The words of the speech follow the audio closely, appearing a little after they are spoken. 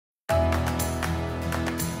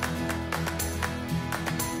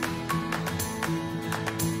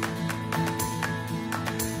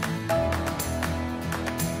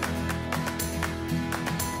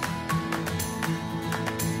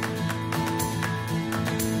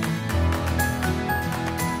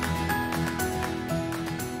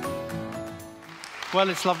Well,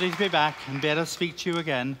 it's lovely to be back and be able to speak to you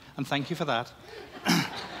again, and thank you for that.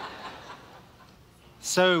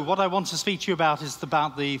 So what I want to speak to you about is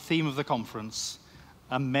about the theme of the conference,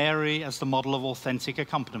 Mary as the model of authentic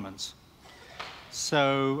accompaniment.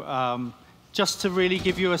 So just to really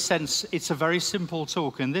give you a sense, it's a very simple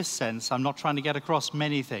talk in this sense. I'm not trying to get across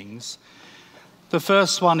many things. The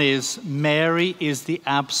first one is Mary is the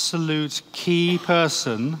absolute key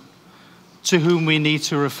person to whom we need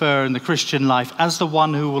to refer in the Christian life as the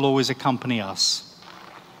one who will always accompany us.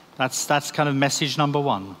 That's kind of message number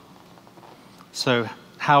one. So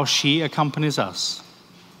how she accompanies us.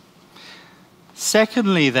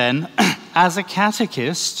 Secondly then, as a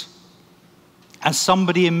catechist, as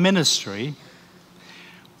somebody in ministry,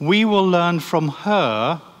 we will learn from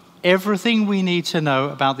her everything we need to know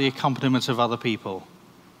about the accompaniment of other people.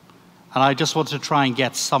 And I just want to try and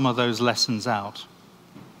get some of those lessons out.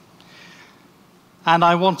 And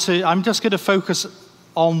I'm just going to focus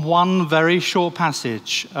on one very short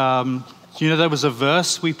passage. You know, there was a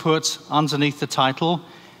verse we put underneath the title,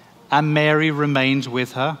 "And Mary remained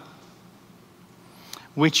with her,"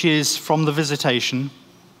 which is from the Visitation.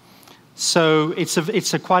 So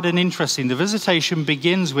it's quite an interesting. The Visitation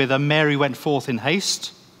begins with, "And Mary went forth in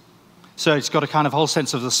haste." So it's got a kind of whole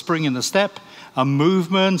sense of the spring in the step, a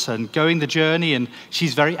movement and going the journey, and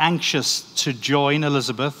she's very anxious to join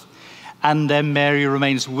Elizabeth. And then Mary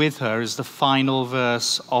remains with her is the final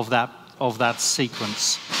verse of that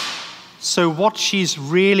sequence. So what she's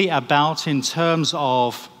really about in terms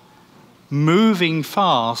of moving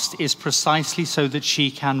fast is precisely so that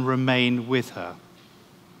she can remain with her.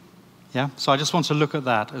 Yeah, so I just want to look at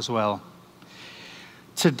that as well.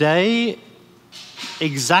 Today,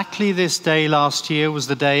 exactly this day last year was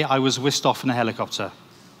the day I was whisked off in a helicopter.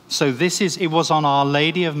 So it was on Our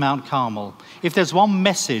Lady of Mount Carmel. If there's one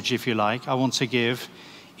message, if you like, I want to give,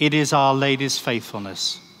 it is Our Lady's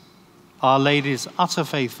faithfulness. Our Lady's utter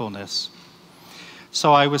faithfulness.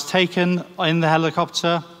 So I was taken in the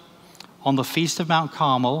helicopter on the Feast of Mount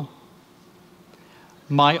Carmel.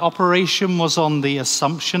 My operation was on the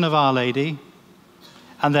Assumption of Our Lady,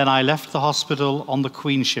 and then I left the hospital on the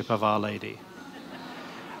Queenship of Our Lady.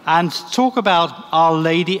 And talk about Our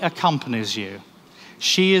Lady accompanies you.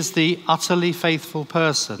 She is the utterly faithful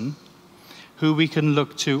person who we can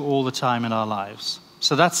look to all the time in our lives.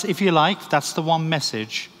 So that's, if you like, that's the one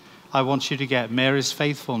message I want you to get, Mary's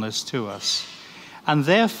faithfulness to us. And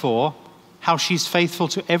therefore, how she's faithful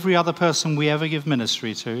to every other person we ever give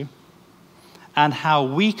ministry to, and how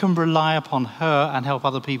we can rely upon her and help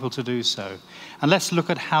other people to do so. And let's look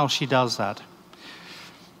at how she does that.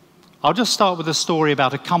 I'll just start with a story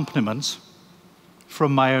about accompaniment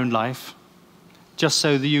from my own life, just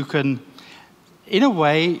so that you can, in a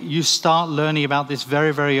way, you start learning about this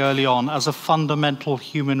very, very early on as a fundamental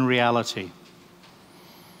human reality.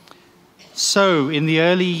 So, in the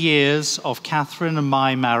early years of Catherine and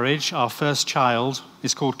my marriage, our first child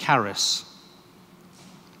is called Caris.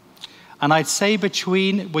 And I'd say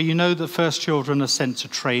well, you know that first children are sent to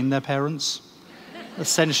train their parents.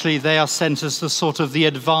 Essentially, they are sent as the sort of the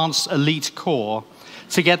advanced elite corps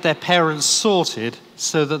to get their parents sorted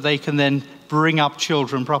so that they can then bring up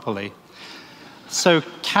children properly. So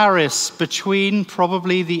Caris, between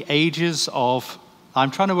probably the ages of,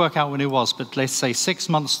 I'm trying to work out when it was, but let's say 6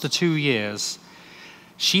 months to 2 years,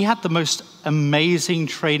 she had the most amazing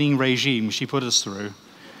training regime she put us through,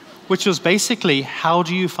 which was basically, how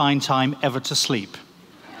do you find time ever to sleep?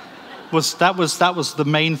 That was the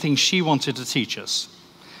main thing she wanted to teach us.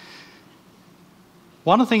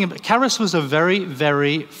 One thing, Caris was a very,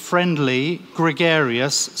 very friendly,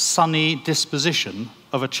 gregarious, sunny disposition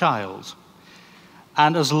of a child.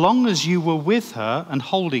 And as long as you were with her and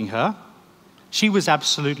holding her, she was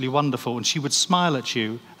absolutely wonderful. And she would smile at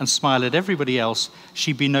you and smile at everybody else.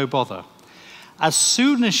 She'd be no bother. As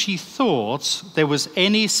soon as she thought there was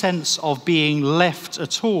any sense of being left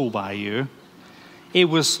at all by you, it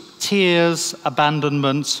was tears,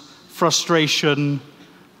 abandonment, frustration.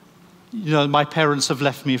 You know, my parents have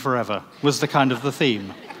left me forever, was the kind of the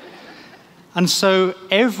theme. And so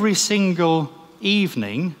every single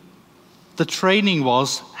evening, the training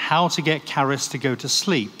was how to get Caris to go to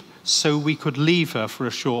sleep so we could leave her for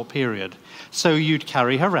a short period. So you'd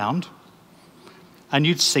carry her around, and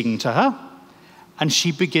you'd sing to her, and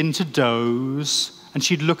she'd begin to doze, and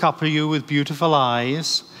she'd look up at you with beautiful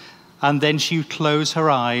eyes, and then she would close her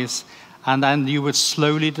eyes, and then you would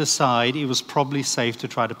slowly decide it was probably safe to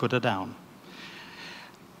try to put her down.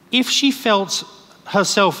 If she felt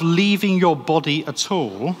herself leaving your body at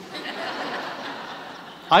all,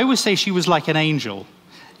 I would say she was like an angel,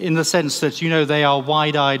 in the sense that, you know, they are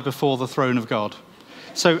wide-eyed before the throne of God.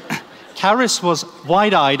 So Caris was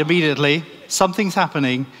wide-eyed immediately. Something's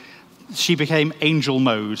happening. She became angel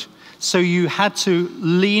mode. So you had to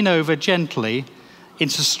lean over gently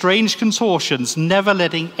into strange contortions, never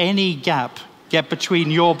letting any gap get between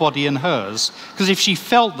your body and hers. Because if she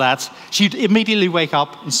felt that, she'd immediately wake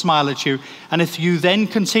up and smile at you. And if you then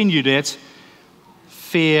continued it,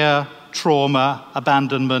 fear, trauma,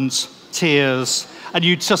 abandonment, tears, and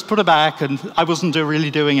you'd just put her back, and I wasn't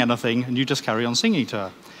really doing anything, and you just carry on singing to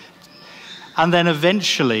her. And then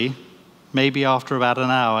eventually, maybe after about an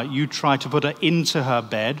hour, you try to put her into her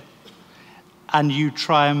bed, and you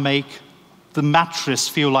try and make the mattress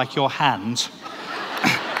feel like your hand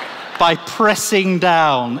by pressing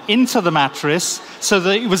down into the mattress so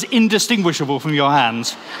that it was indistinguishable from your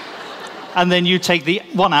hand. And then you take the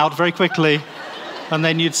one out very quickly, and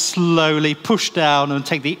then you'd slowly push down and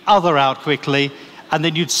take the other out quickly, and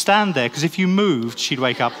then you'd stand there, because if you moved, she'd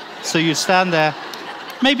wake up. So you'd stand there,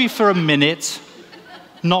 maybe for a minute,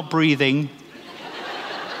 not breathing,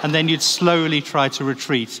 and then you'd slowly try to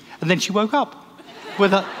retreat. And then she woke up,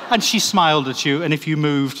 and she smiled at you, and if you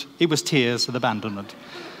moved, it was tears and abandonment.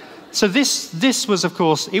 So this was, of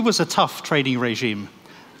course, it was a tough training regime.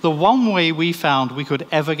 The one way we found we could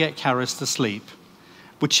ever get Caris to sleep,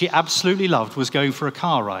 which she absolutely loved, was going for a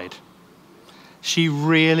car ride. She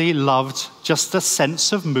really loved just the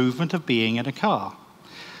sense of movement of being in a car.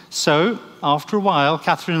 So after a while,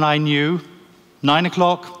 Catherine and I knew 9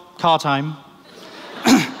 o'clock, car time.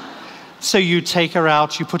 So you take her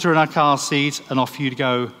out, you put her in her car seat, and off you'd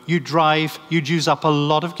go. You'd drive, you'd use up a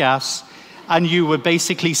lot of gas, and you would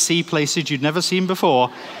basically see places you'd never seen before,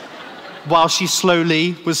 while she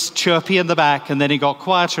slowly was chirpy in the back, and then it got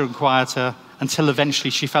quieter and quieter until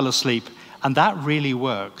eventually she fell asleep. And that really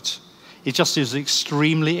worked. It just is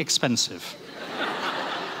extremely expensive.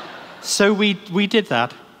 So we did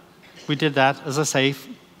that. We did that, as I say,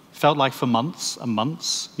 felt like for months and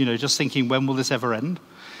months, just thinking, when will this ever end?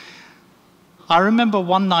 I remember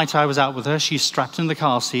one night I was out with her, she's strapped in the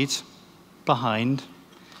car seat behind,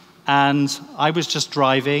 and I was just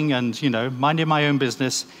driving and, minding my own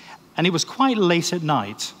business, and it was quite late at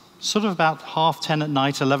night, sort of about 10:30 at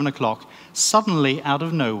night, 11 o'clock. Suddenly, out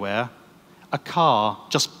of nowhere, a car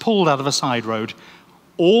just pulled out of a side road,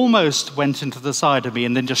 almost went into the side of me,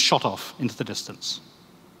 and then just shot off into the distance.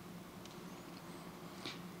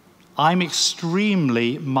 I'm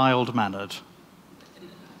extremely mild-mannered,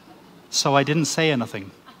 so I didn't say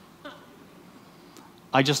anything.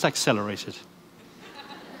 I just accelerated.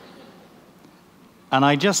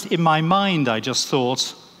 And in my mind, I just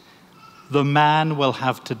thought, the man will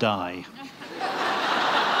have to die.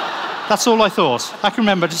 That's all I thought. I can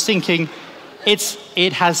remember just thinking,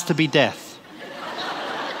 it has to be death.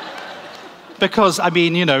 Because,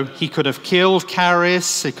 he could have killed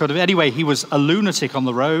Caris, anyway, he was a lunatic on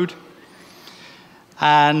the road.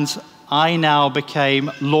 And I now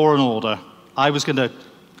became law and order. I was going to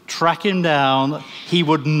track him down, he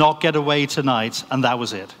would not get away tonight, and that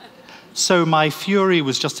was it. So my fury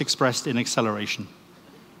was just expressed in acceleration.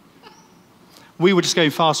 We were just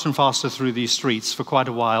going faster and faster through these streets for quite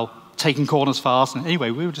a while, taking corners fast, and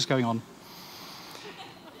anyway, we were just going on.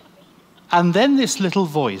 And then this little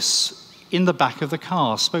voice in the back of the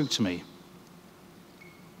car spoke to me.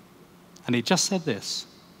 And it just said this: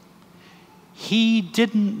 "He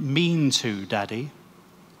didn't mean to, Daddy."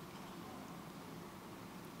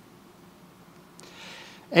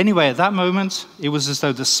 Anyway, at that moment, it was as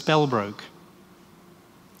though the spell broke.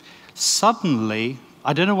 Suddenly,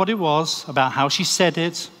 I don't know what it was, about how she said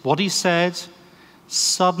it, what he said,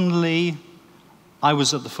 suddenly, I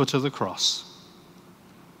was at the foot of the cross.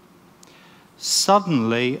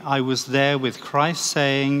 Suddenly, I was there with Christ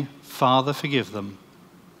saying, "Father, forgive them.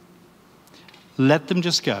 Let them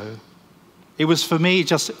just go." It was for me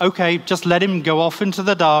just let him go off into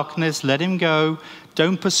the darkness, let him go.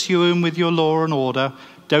 Don't pursue him with your law and order.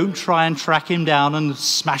 Don't try and track him down and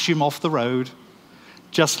smash him off the road.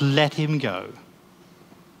 Just let him go.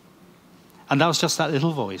 And that was just that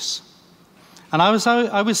little voice. And I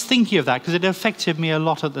was thinking of that because it affected me a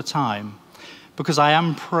lot at the time, because I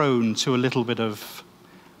am prone to a little bit of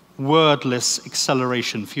wordless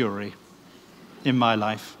acceleration fury in my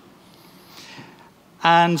life.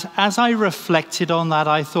 And as I reflected on that,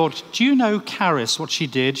 I thought, do you know Caris, what she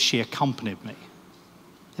did? She accompanied me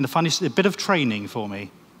in a bit of training for me.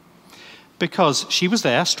 Because she was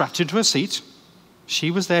there, strapped into her seat. She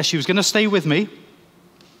was there, she was going to stay with me.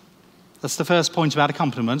 That's the first point about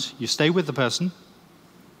accompaniment. You stay with the person.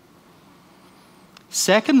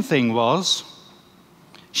 Second thing was,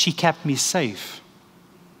 she kept me safe.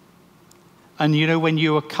 And you know, when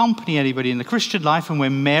you accompany anybody in the Christian life, and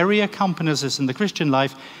when Mary accompanies us in the Christian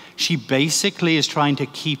life, she basically is trying to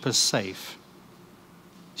keep us safe.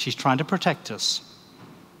 She's trying to protect us.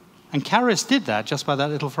 And Charis did that just by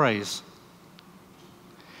that little phrase.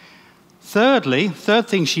 Third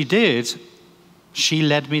thing she did, she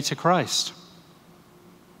led me to Christ.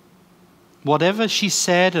 Whatever she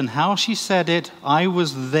said and how she said it, I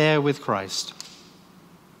was there with Christ.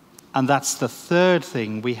 And that's the third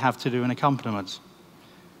thing we have to do in accompaniment.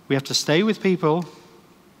 We have to stay with people,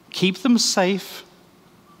 keep them safe,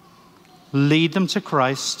 lead them to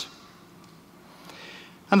Christ.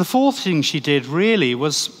 And the fourth thing she did really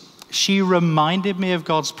was she reminded me of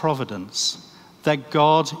God's providence, that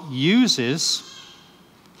God uses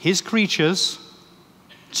his creatures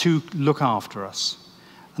to look after us,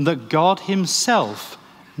 and that God himself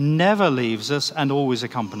never leaves us and always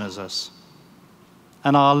accompanies us.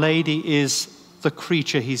 And Our Lady is the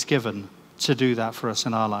creature he's given to do that for us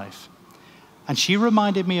in our life. And she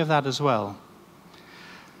reminded me of that as well.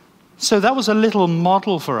 So that was a little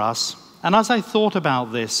model for us. And as I thought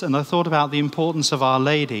about this, and I thought about the importance of Our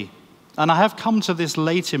Lady, and I have come to this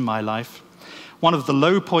late in my life, one of the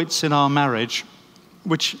low points in our marriage,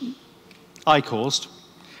 which I caused,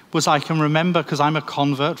 was I can remember, because I'm a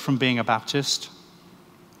convert from being a Baptist,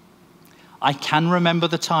 I can remember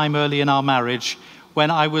the time early in our marriage when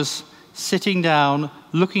I was sitting down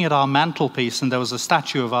looking at our mantelpiece, and there was a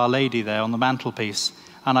statue of Our Lady there on the mantelpiece,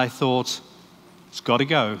 and I thought, it's got to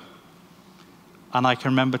go. And I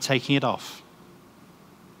can remember taking it off.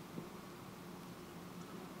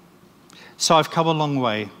 So I've come a long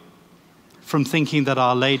way from thinking that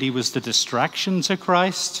Our Lady was the distraction to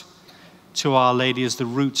Christ to Our Lady as the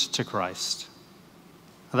route to Christ.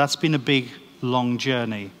 That's been a big, long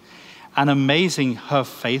journey. And amazing, her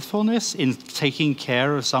faithfulness in taking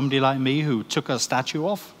care of somebody like me who took a statue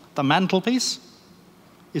off the mantelpiece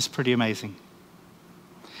is pretty amazing.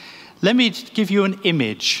 Let me give you an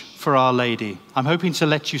image for Our Lady. I'm hoping to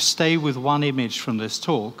let you stay with one image from this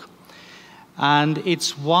talk. And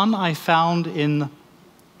it's one I found in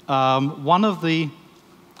one of the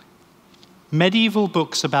medieval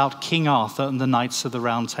books about King Arthur and the Knights of the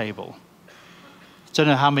Round Table. I don't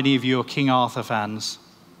know how many of you are King Arthur fans.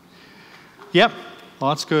 Yep,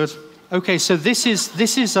 well, that's good. Okay, so this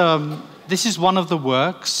is one of the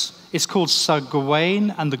works. It's called Sir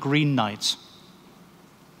Gawain and the Green Knight.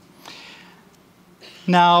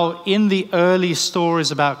 Now, in the early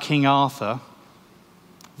stories about King Arthur,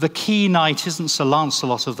 the key knight isn't Sir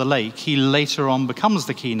Lancelot of the Lake. He later on becomes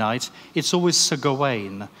the key knight. It's always Sir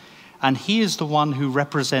Gawain. And he is the one who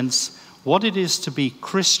represents what it is to be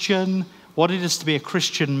Christian, what it is to be a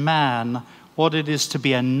Christian man, what it is to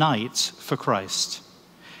be a knight for Christ.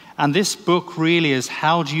 And this book really is,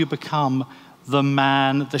 how do you become the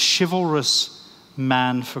man, the chivalrous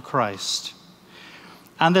man for Christ?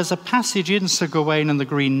 And there's a passage in Sir Gawain and the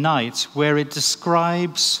Green Knight where it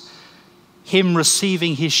describes him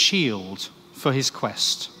receiving his shield for his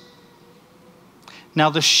quest.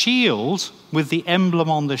 Now the shield, with the emblem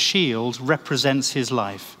on the shield, represents his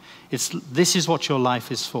life. This is what your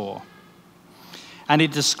life is for. And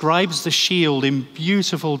it describes the shield in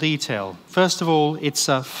beautiful detail. First of all, it's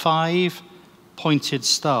a 5-pointed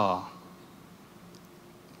star.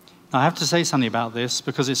 Now, I have to say something about this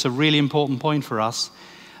because it's a really important point for us.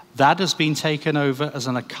 That has been taken over as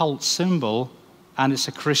an occult symbol, and it's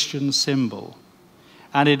a Christian symbol.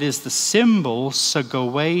 And it is the symbol Sir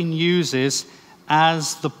Gawain uses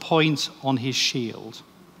as the point on his shield.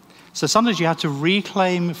 So sometimes you have to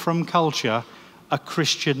reclaim from culture a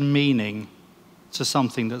Christian meaning to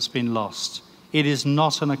something that's been lost. It is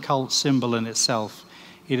not an occult symbol in itself.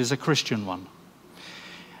 It is a Christian one.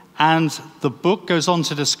 And the book goes on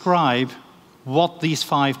to describe what these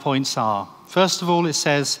 5 points are. First of all, it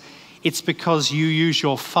says, it's because you use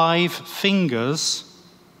your 5 fingers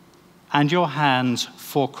and your hand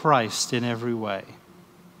for Christ in every way.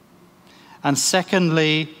 And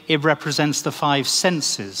secondly, it represents the 5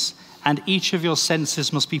 senses, and each of your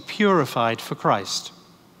senses must be purified for Christ,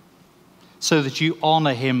 so that you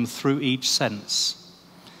honor him through each sense.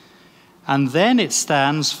 And then it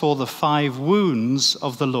stands for the 5 wounds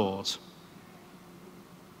of the Lord.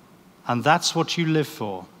 And that's what you live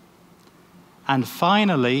for. And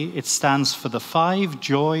finally, it stands for the 5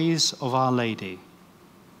 joys of Our Lady.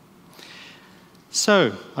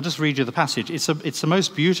 So, I'll just read you the passage. It's the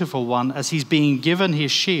most beautiful one. As he's being given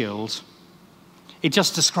his shield, it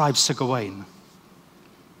just describes Sir Gawain.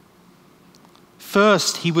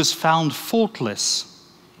 First, he was found faultless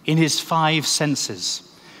in his 5 senses.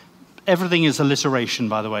 Everything is alliteration,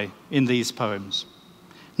 by the way, in these poems.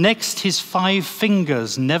 Next, his 5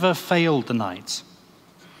 fingers never failed the night.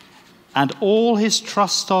 And all his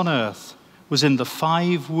trust on earth was in the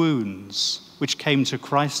 5 wounds which came to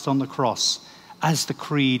Christ on the cross, as the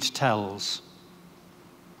creed tells.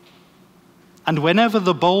 And whenever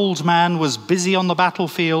the bold man was busy on the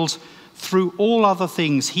battlefield, through all other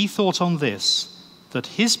things he thought on this, that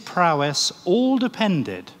his prowess all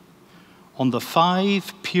depended on the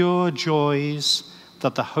 5 pure joys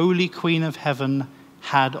that the Holy Queen of Heaven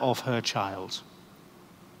had of her child.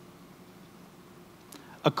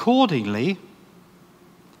 Accordingly,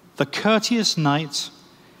 the courteous knight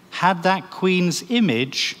had that queen's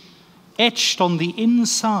image etched on the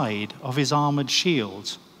inside of his armored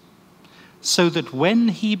shield, so that when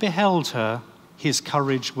he beheld her, his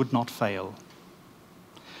courage would not fail.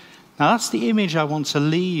 Now that's the image I want to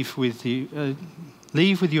leave with you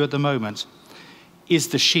at the moment, is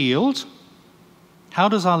the shield. How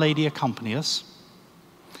does Our Lady accompany us?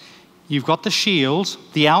 You've got the shield.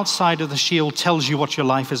 The outside of the shield tells you what your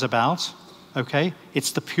life is about. Okay?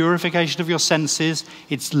 It's the purification of your senses.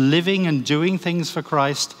 It's living and doing things for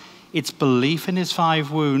Christ. It's belief in his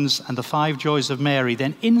 5 wounds and the 5 joys of Mary.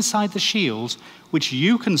 Then inside the shield, which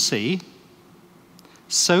you can see,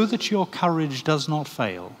 so that your courage does not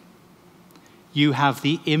fail, you have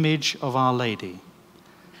the image of Our Lady.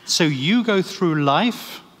 So you go through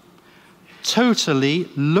life totally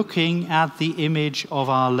looking at the image of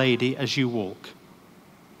Our Lady as you walk.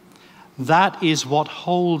 That is what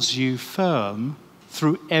holds you firm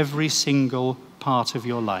through every single part of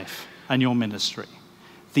your life and your ministry.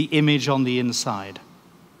 The image on the inside.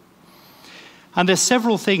 And there's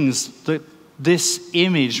several things that this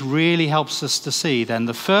image really helps us to see. Then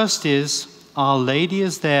the first is Our Lady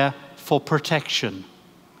is there for protection.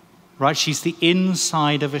 Right? She's the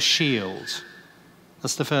inside of a shield.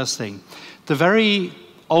 That's the first thing. The very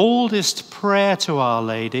oldest prayer to Our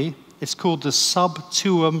Lady, it's called the Sub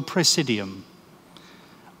Tuum Presidium,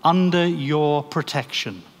 under your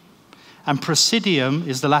protection. And presidium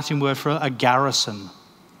is the Latin word for a garrison.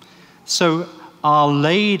 So Our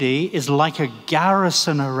Lady is like a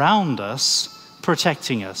garrison around us,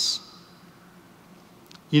 protecting us.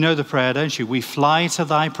 You know the prayer, don't you? We fly to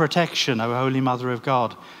thy protection, O Holy Mother of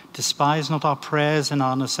God. Despise not our prayers and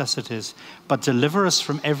our necessities, but deliver us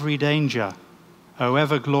from every danger, O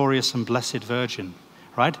ever glorious and blessed Virgin.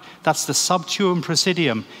 Right? That's the Sub Tuum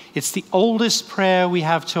Presidium. It's the oldest prayer we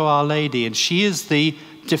have to Our Lady, and she is the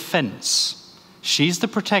defense. She's the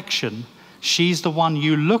protection. She's the one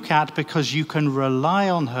you look at because you can rely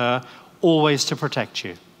on her always to protect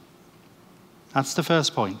you. That's the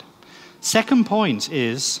first point. Second point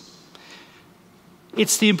is,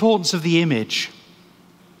 it's the importance of the image.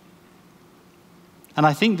 And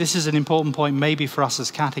I think this is an important point maybe for us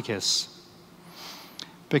as catechists,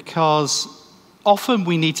 because often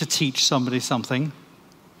we need to teach somebody something,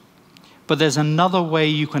 but there's another way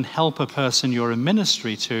you can help a person you're in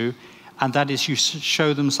ministry to, and that is you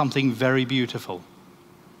show them something very beautiful.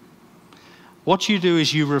 What you do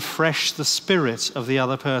is you refresh the spirit of the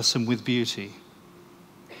other person with beauty.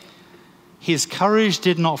 His courage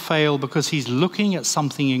did not fail because he's looking at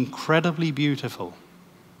something incredibly beautiful.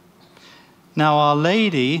 Now, Our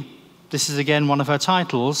Lady, this is again one of her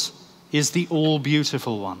titles, is the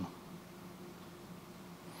all-beautiful one.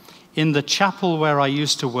 In the chapel where I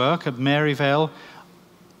used to work at Maryvale,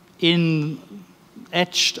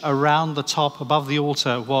 etched around the top above the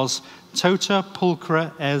altar was Tota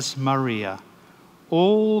Pulchra es Maria.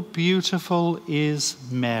 All beautiful is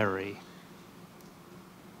Mary.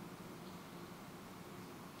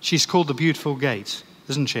 She's called the Beautiful Gate,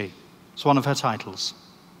 isn't she? It's one of her titles.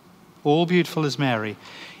 All beautiful is Mary.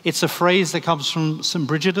 It's a phrase that comes from St.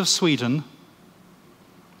 Bridget of Sweden,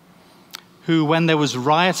 who, when there was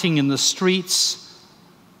rioting in the streets,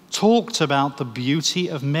 talked about the beauty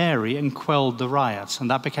of Mary and quelled the riots. And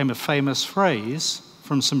that became a famous phrase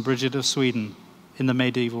from St. Bridget of Sweden in the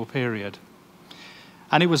medieval period.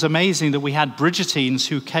 And it was amazing that we had Bridgetines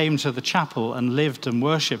who came to the chapel and lived and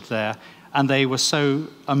worshipped there, and they were so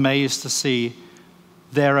amazed to see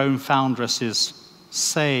their own foundresses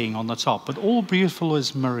saying on the top, but all beautiful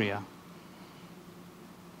is Maria.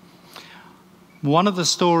 One of the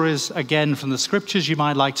stories, again, from the scriptures you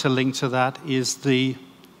might like to link to that is the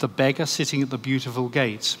beggar sitting at the beautiful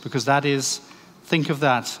gate, because that is, think of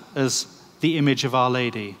that as the image of Our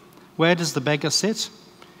Lady. Where does the beggar sit?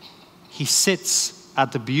 He sits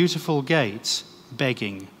at the beautiful gate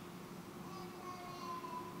begging.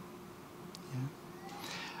 Yeah.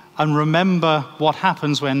 And remember what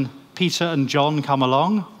happens when Peter and John come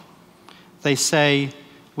along. They say,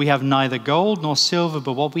 we have neither gold nor silver,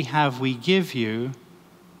 but what we have we give you.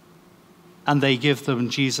 and they give them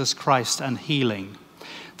Jesus Christ and healing.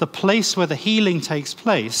 The place where the healing takes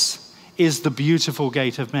place is the beautiful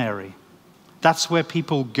gate of Mary. That's where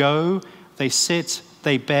people go, they sit,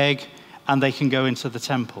 they beg, and they can go into the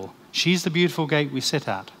temple. She's the beautiful gate we sit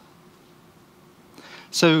at.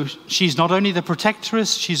 So she's not only the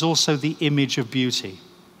protectress, she's also the image of beauty.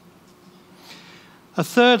 A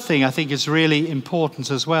third thing I think is really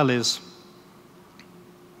important as well is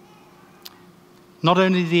not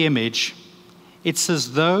only the image, it's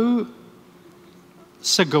as though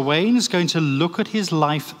Sir Gawain is going to look at his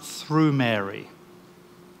life through Mary.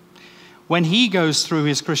 When he goes through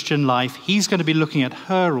his Christian life, he's going to be looking at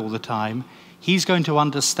her all the time. He's going to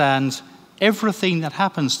understand everything that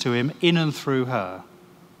happens to him in and through her.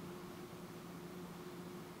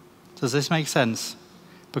 Does this make sense?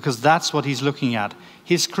 Because that's what he's looking at.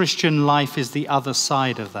 His Christian life is the other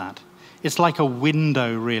side of that. It's like a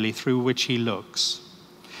window, really, through which he looks.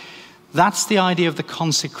 That's the idea of the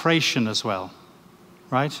consecration as well,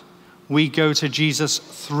 right? We go to Jesus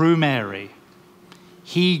through Mary.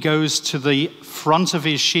 He goes to the front of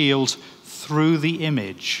his shield through the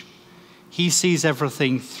image. He sees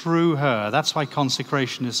everything through her. That's why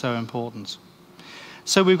consecration is so important.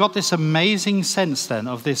 So we've got this amazing sense then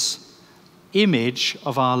of this image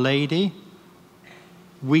of Our Lady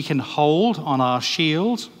we can hold on our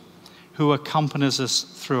shield, who accompanies us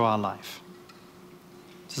through our life.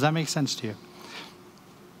 Does that make sense to you?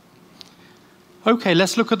 Okay,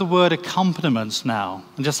 let's look at the word accompaniment now,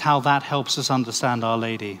 and just how that helps us understand Our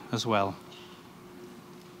Lady as well.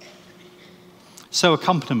 So,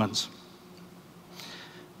 accompaniment.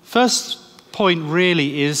 First point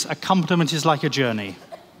really is accompaniment is like a journey.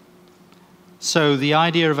 So the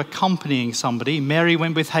idea of accompanying somebody, Mary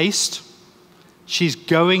went with haste. She's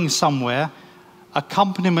going somewhere.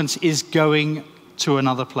 Accompaniment is going to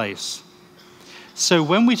another place. So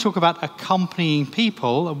when we talk about accompanying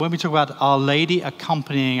people, and when we talk about Our Lady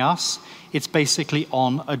accompanying us, it's basically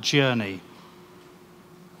on a journey.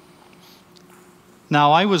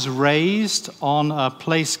 Now, I was raised on a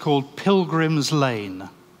place called Pilgrim's Lane.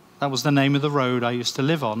 That was the name of the road I used to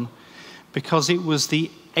live on, because it was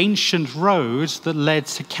the ancient road that led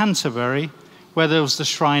to Canterbury, where there was the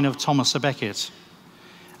shrine of Thomas à Becket.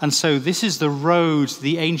 And so this is the road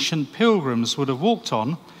the ancient pilgrims would have walked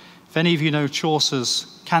on. If any of you know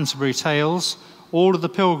Chaucer's Canterbury Tales, all of the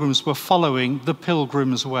pilgrims were following the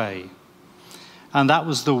Pilgrim's Way. And that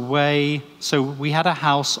was the way. So we had a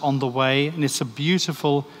house on the way, and it's a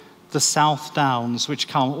beautiful, the South Downs, which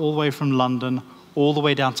come all the way from London, all the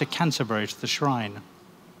way down to Canterbury to the shrine.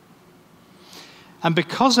 And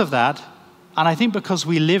because of that, and I think because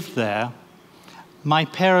we lived there, my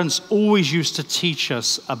parents always used to teach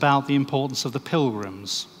us about the importance of the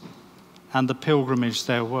pilgrims and the pilgrims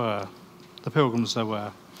there were.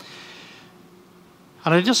 And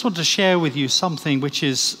I just want to share with you something which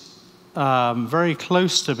is very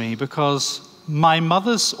close to me, because my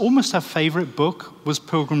mother's almost her favorite book was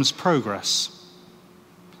Pilgrim's Progress.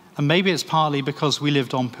 And maybe it's partly because we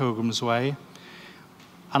lived on Pilgrim's Way.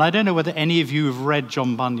 And I don't know whether any of you have read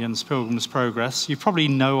John Bunyan's Pilgrim's Progress. You probably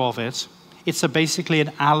know of it. It's basically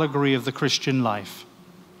an allegory of the Christian life.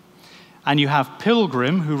 And you have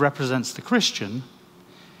Pilgrim, who represents the Christian,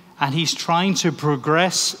 and he's trying to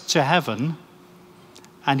progress to heaven,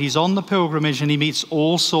 and he's on the pilgrimage, and he meets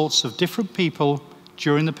all sorts of different people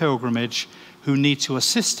during the pilgrimage who need to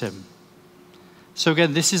assist him. So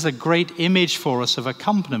again, this is a great image for us of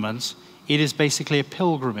accompaniment. It is basically a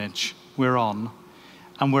pilgrimage we're on,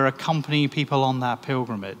 and we're accompanying people on that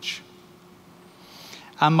pilgrimage.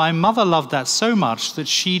 And my mother loved that so much that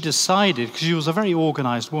she decided, because she was a very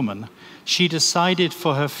organized woman, she decided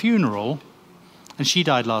for her funeral, and she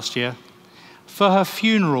died last year, for her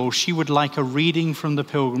funeral she would like a reading from the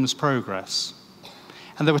Pilgrim's Progress.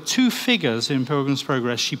 And there were two figures in Pilgrim's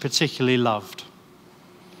Progress she particularly loved.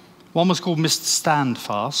 One was called Mr.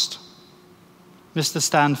 Standfast. Mr.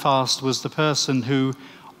 Standfast was the person who,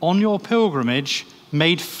 on your pilgrimage,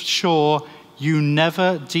 made sure you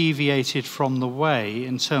never deviated from the way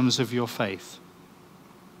in terms of your faith.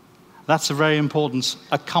 That's a very important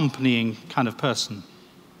accompanying kind of person.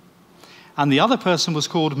 And the other person was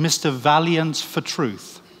called Mr. Valiant for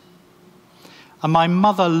Truth. And my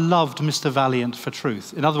mother loved Mr. Valiant for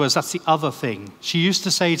Truth. In other words, that's the other thing. She used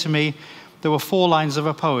to say to me, there were 4 lines of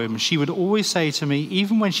a poem. She would always say to me,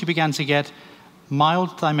 even when she began to get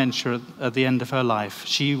mild dementia at the end of her life,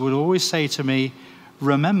 she would always say to me,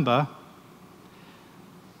 remember,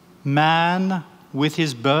 man with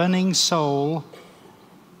his burning soul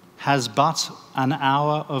has but an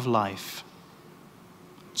hour of life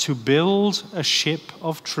to build a ship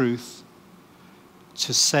of truth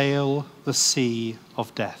to sail the sea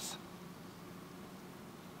of death.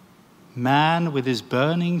 Man with his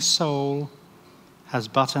burning soul has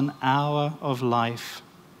but an hour of life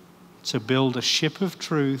to build a ship of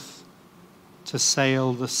truth to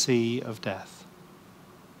sail the sea of death.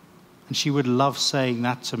 And she would love saying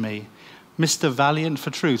that to me, Mr. Valiant for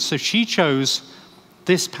Truth. So she chose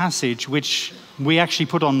this passage, which we actually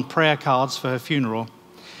put on prayer cards for her funeral.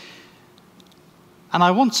 And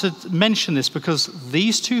I want to mention this because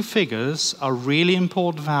these two figures are really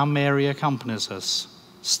important for how Mary accompanies us.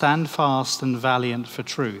 Stand fast and valiant for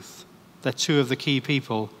truth. They're two of the key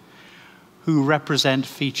people who represent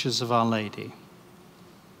features of Our Lady.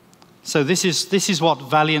 So this is what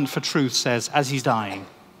Valiant for Truth says as he's dying.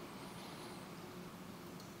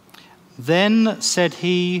 Then said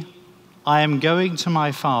he, I am going to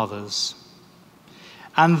my father's,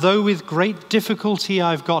 and though with great difficulty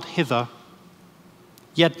I've got hither,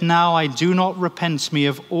 yet now I do not repent me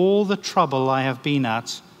of all the trouble I have been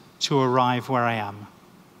at to arrive where I am.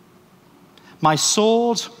 My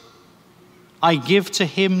sword I give to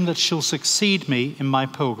him that shall succeed me in my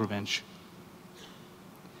pilgrimage.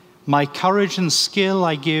 My courage and skill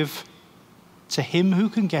I give to him who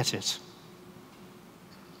can get it.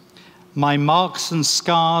 My marks and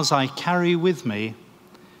scars I carry with me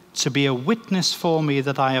to be a witness for me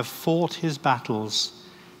that I have fought his battles,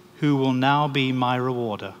 who will now be my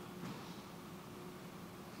rewarder.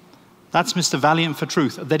 That's Mr. Valiant for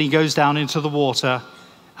Truth. Then he goes down into the water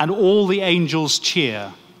and all the angels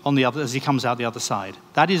cheer on the other as he comes out the other side.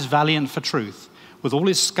 That is Valiant for Truth. With all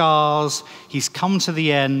his scars, he's come to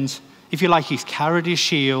the end. If you like, he's carried his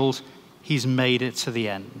shield. He's made it to the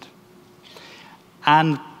end.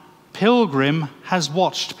 And Pilgrim has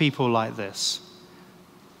watched people like this.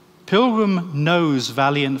 Pilgrim knows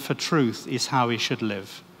Valiant for Truth is how he should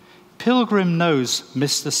live. Pilgrim knows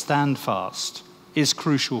Mr. Standfast is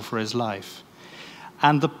crucial for his life.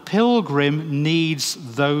 And the pilgrim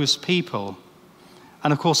needs those people.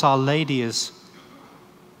 And of course, Our Lady is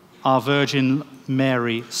our Virgin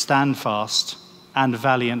Mary, Standfast and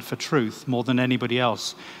Valiant for Truth more than anybody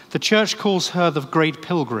else. The church calls her the Great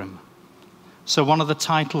Pilgrim. So one of the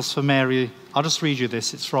titles for Mary, I'll just read you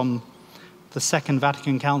this. It's from the Second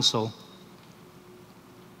Vatican Council.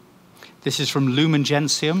 This is from Lumen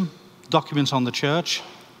Gentium, Document on the Church,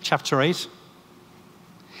 chapter 8.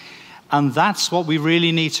 And that's what we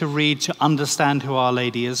really need to read to understand who Our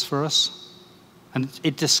Lady is for us. And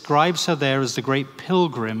it describes her there as the great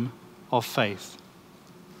pilgrim of faith.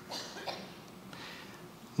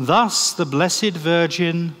 Thus the Blessed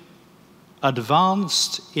Virgin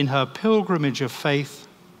advanced in her pilgrimage of faith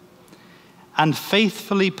and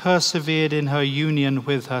faithfully persevered in her union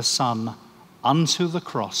with her Son unto the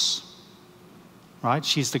cross. Right?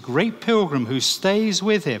 She's the great pilgrim who stays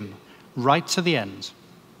with him right to the end.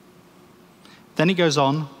 Then he goes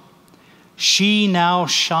on, she now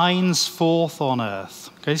shines forth on earth.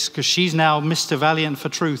 Okay, because she's now Mr. Valiant for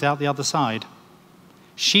Truth out the other side.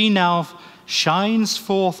 She now shines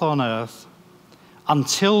forth on earth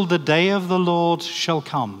until the day of the Lord shall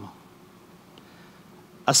come.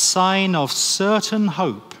 A sign of certain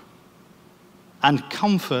hope and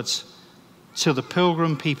comfort to the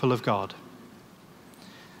pilgrim people of God.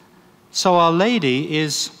 So Our Lady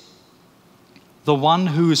is the one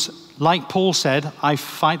who's, like Paul said, I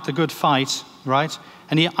fight the good fight, right?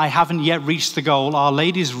 And I haven't yet reached the goal. Our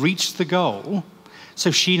Lady's reached the goal. So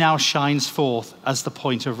she now shines forth as the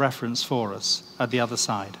point of reference for us at the other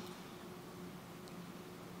side.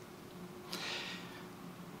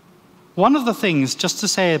 One of the things, just to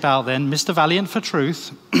say about then, Mr. Valiant for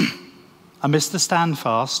Truth and Mr.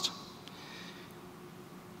 Standfast,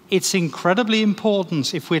 it's incredibly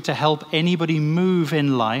important if we're to help anybody move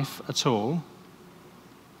in life at all,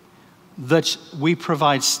 that we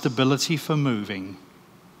provide stability for moving.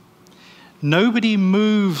 Nobody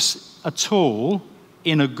moves at all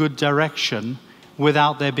in a good direction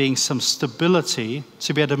without there being some stability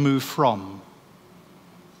to be able to move from.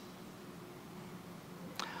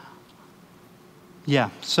 Yeah,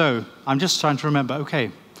 so I'm just trying to remember,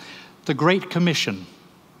 okay, the Great Commission,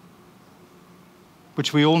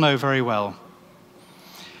 which we all know very well.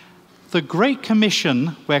 The Great Commission,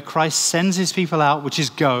 where Christ sends his people out, which is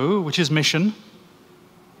go, which is mission.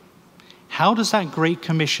 How does that Great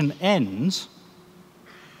Commission end?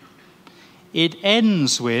 It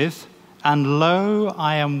ends with, and lo,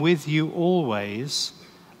 I am with you always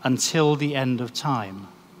until the end of time.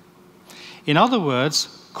 In other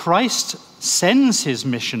words, Christ sends his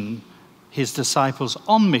mission, his disciples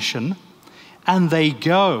on mission, and they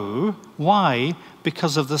go. Why?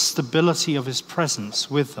 Because of the stability of his presence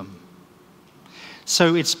with them.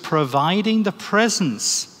 So it's providing the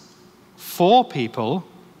presence for people.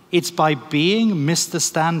 It's by being Mr.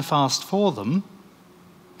 Standfast for them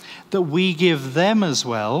that we give them as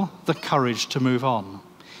well the courage to move on.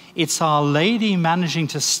 It's Our Lady managing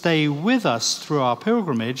to stay with us through our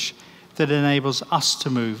pilgrimage that enables us to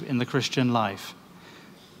move in the Christian life.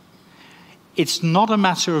 It's not a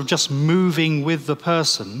matter of just moving with the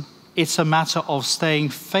person. It's a matter of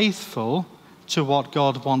staying faithful to what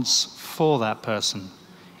God wants for that person.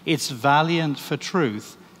 It's valiant for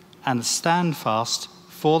truth and stand fast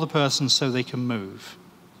for the person so they can move.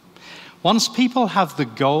 Once people have the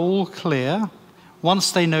goal clear,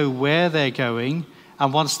 once they know where they're going,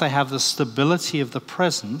 and once they have the stability of the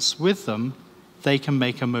presence with them, they can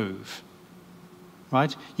make a move.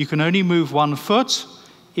 Right? You can only move 1 foot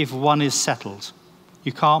if one is settled.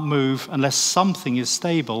 You can't move unless something is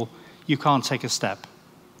stable. You can't take a step.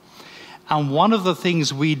 And one of the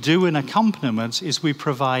things we do in accompaniment is we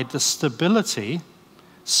provide the stability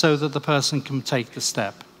so that the person can take the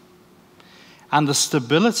step. And the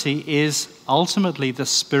stability is ultimately the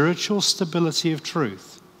spiritual stability of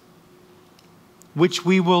truth, which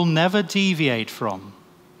we will never deviate from.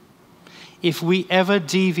 If we ever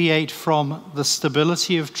deviate from the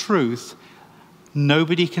stability of truth,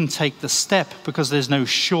 nobody can take the step because there's no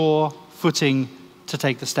sure footing to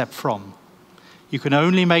take the step from. You can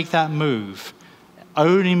only make that move,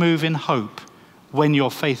 only move in hope when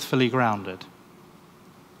you're faithfully grounded.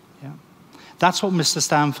 Yeah. That's what Mr.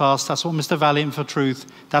 Standfast, that's what Mr. Valiant for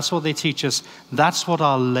Truth, that's what they teach us. That's what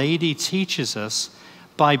Our Lady teaches us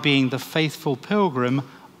by being the faithful pilgrim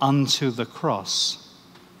unto the cross.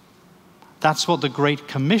 That's what the Great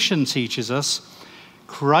Commission teaches us.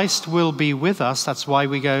 Christ will be with us. That's why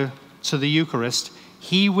we go to the Eucharist.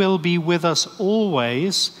 He will be with us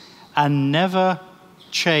always and never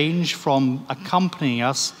change from accompanying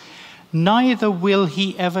us. Neither will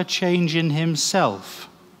he ever change in himself.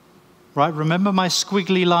 Right? Remember my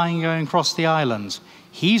squiggly line going across the island.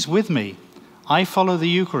 He's with me. I follow the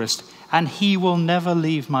Eucharist, and he will never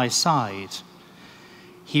leave my side.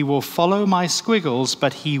 He will follow my squiggles,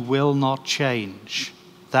 but he will not change.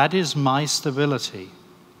 That is my stability.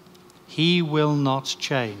 He will not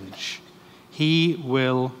change. He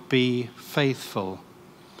will be faithful.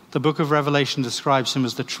 The book of Revelation describes him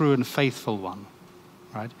as the true and faithful one.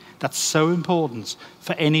 Right? That's so important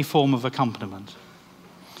for any form of accompaniment.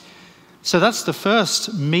 So that's the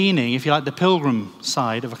first meaning, if you like, the pilgrim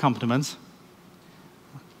side of accompaniment.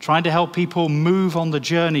 Trying to help people move on the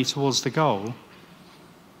journey towards the goal.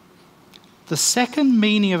 The second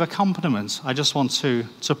meaning of accompaniment I just want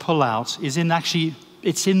to pull out is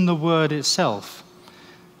it's in the word itself.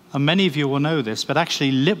 And many of you will know this, but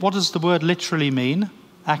actually, what does the word literally mean?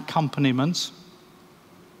 Accompaniment.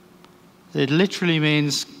 It literally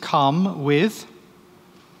means come with,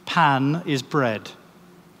 pan is bread.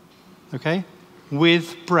 Okay?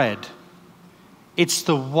 With bread. It's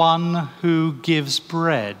the one who gives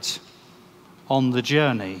bread on the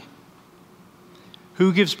journey.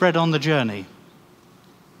 Who gives bread on the journey?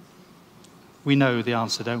 We know the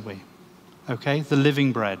answer, don't we? Okay, the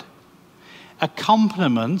living bread.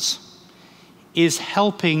 Accompaniment is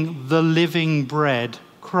helping the living bread,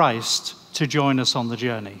 Christ, to join us on the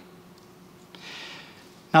journey.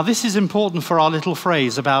 Now, this is important for our little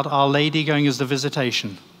phrase about Our Lady going as the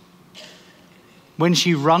visitation. When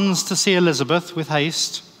she runs to see Elizabeth with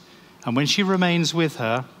haste, and when she remains with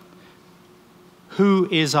her, who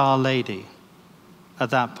is Our Lady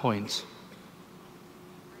at that point?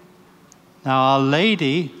 Now, Our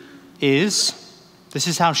Lady this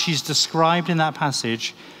is how she's described in that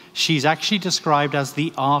passage. She's actually described as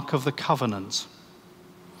the Ark of the Covenant.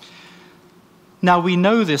 Now, we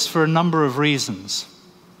know this for a number of reasons.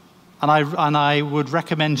 And I would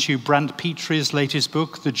recommend to you Brant Petrie's latest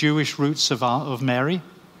book, The Jewish Roots of Mary,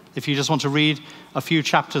 if you just want to read a few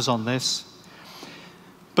chapters on this.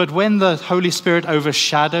 But when the Holy Spirit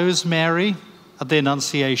overshadows Mary at the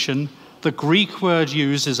Annunciation, the Greek word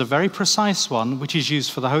used is a very precise one, which is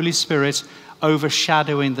used for the Holy Spirit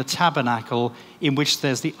overshadowing the tabernacle in which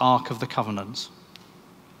there's the Ark of the Covenant.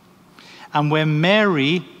 And when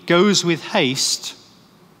Mary goes with haste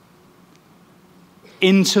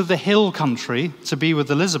into the hill country to be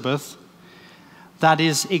with Elizabeth, that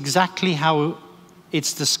is exactly how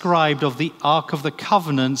it's described of the Ark of the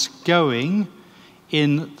Covenant going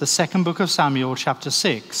in the second book of Samuel, chapter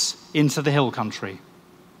 6, into the hill country.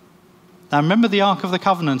 Now remember, the Ark of the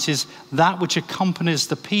Covenant is that which accompanies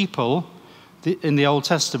the people in the Old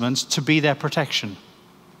Testament to be their protection.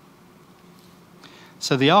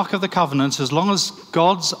 So the Ark of the Covenant, as long as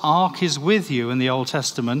God's Ark is with you in the Old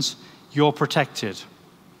Testament, you're protected.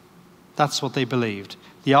 That's what they believed.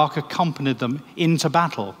 The ark accompanied them into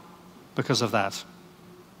battle because of that.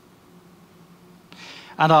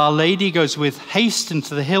 And Our Lady goes with haste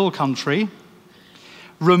into the hill country.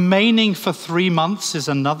 Remaining for 3 months is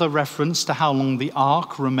another reference to how long the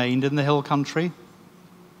ark remained in the hill country.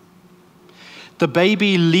 The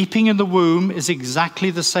baby leaping in the womb is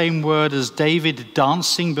exactly the same word as David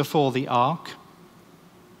dancing before the ark.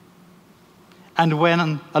 And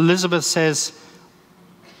when Elizabeth says,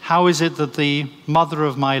 "How is it that the mother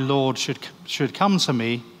of my Lord should come to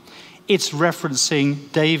me?" it's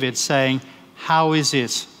referencing David saying, "How is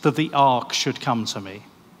it that the ark should come to me?"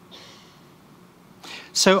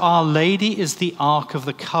 So Our Lady is the Ark of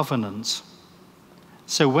the Covenant.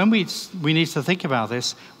 So when we need to think about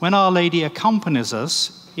this, when Our Lady accompanies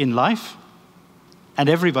us in life, and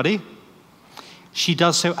everybody, she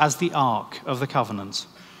does so as the Ark of the Covenant.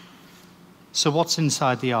 So what's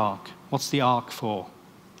inside the ark? What's the ark for?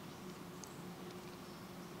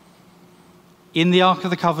 In the Ark of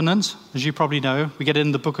the Covenant, as you probably know, we get it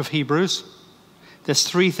in the book of Hebrews. There's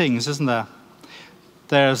 3 things, isn't there?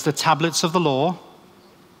 There's the tablets of the law.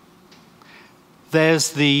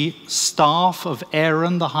 There's the staff of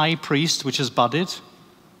Aaron, the high priest, which is budded.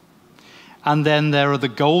 And then there are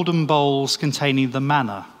the golden bowls containing the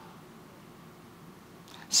manna.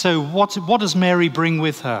 So what does Mary bring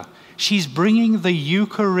with her? She's bringing the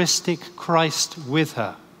Eucharistic Christ with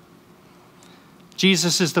her.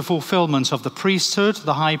 Jesus is the fulfillment of the priesthood,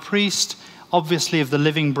 the high priest, obviously of the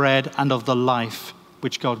living bread and of the life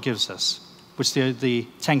which God gives us, which the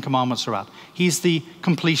 10 Commandments are about. He's the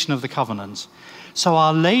completion of the covenant. So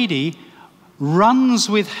Our Lady runs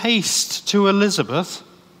with haste to Elizabeth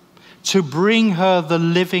to bring her the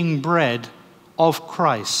living bread of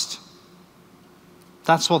Christ.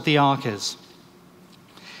 That's what the ark is.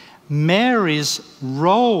 Mary's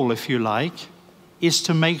role, if you like, is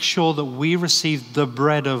to make sure that we receive the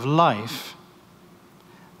bread of life.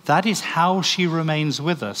 That is how she remains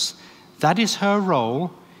with us. That is her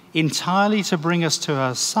role, entirely to bring us to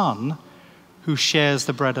her Son, who shares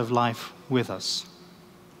the bread of life with us.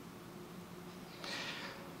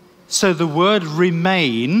 So the word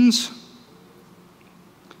remained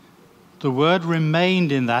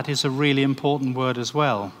in that is a really important word as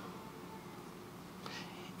well.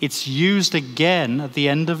 It's used again at the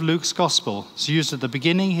end of Luke's Gospel. It's used at the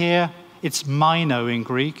beginning here. It's mino in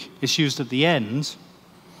Greek. It's used at the end.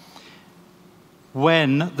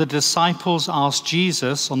 When the disciples asked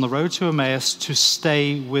Jesus on the road to Emmaus to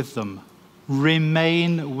stay with them.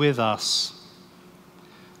 Remain with us,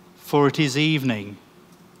 for it is evening.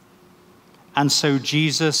 And so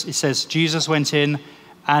Jesus, it says, Jesus went in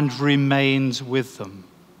and remained with them.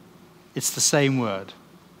 It's the same word.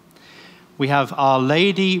 We have Our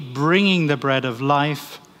Lady bringing the bread of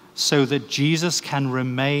life so that Jesus can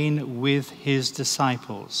remain with his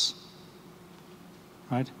disciples.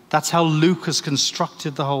 Right? That's how Luke has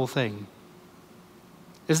constructed the whole thing.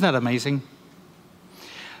 Isn't that amazing?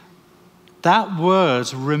 That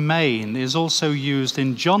word, remain, is also used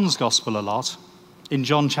in John's Gospel a lot, in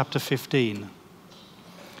John chapter 15.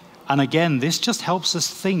 And again, this just helps us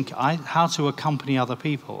think how to accompany other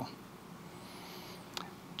people.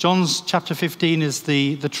 John's chapter 15 is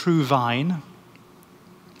the true vine,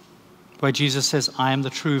 where Jesus says, I am the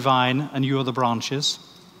true vine and you are the branches.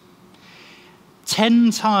 10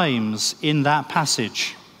 times in that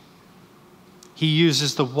passage, he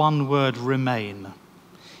uses the one word remain.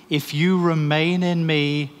 If you remain in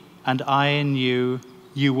me and I in you,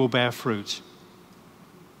 you will bear fruit.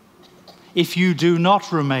 If you do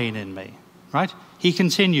not remain in me, right? He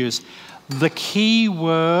continues, the key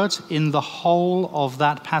word in the whole of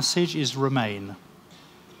that passage is remain.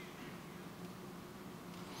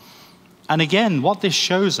 And again, what this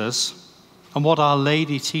shows us, and what Our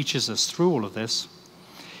Lady teaches us through all of this,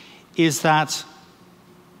 is that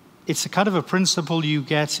it's a kind of a principle you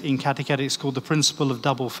get in catechetics called the principle of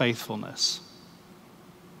double faithfulness.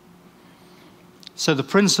 So the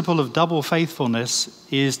principle of double faithfulness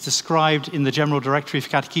is described in the General Directory for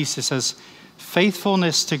Catechesis as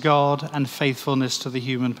faithfulness to God and faithfulness to the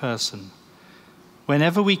human person.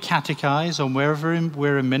 Whenever we catechize or wherever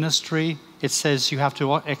we're in ministry, it says you have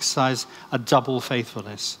to exercise a double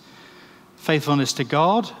faithfulness. Faithfulness to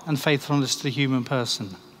God and faithfulness to the human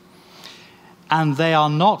person. And they are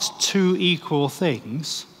not two equal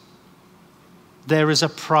things. There is a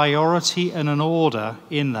priority and an order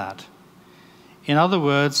in that. In other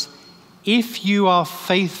words, if you are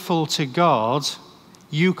faithful to God,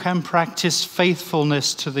 you can practice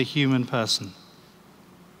faithfulness to the human person.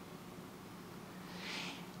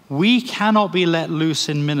 We cannot be let loose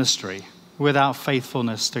in ministry without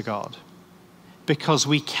faithfulness to God. because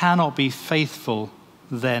we cannot be faithful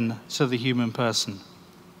then to the human person.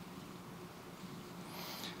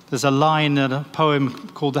 There's a line in a poem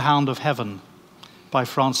called The Hound of Heaven by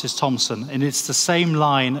Francis Thompson, and it's the same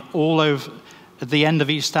line all over at the end of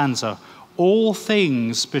each stanza. All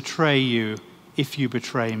things betray you if you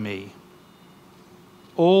betray me.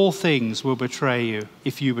 All things will betray you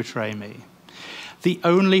if you betray me. The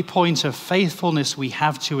only point of faithfulness we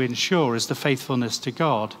have to ensure is the faithfulness to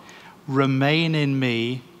God. Remain in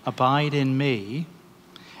me, abide in me,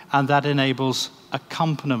 and that enables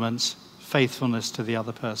accompaniment, faithfulness to the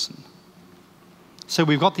other person. So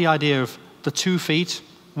we've got the idea of the 2 feet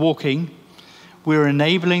walking. We're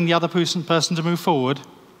enabling the other person to move forward,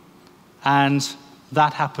 and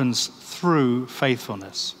that happens through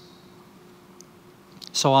faithfulness.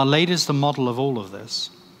 So Our Lady is the model of all of this.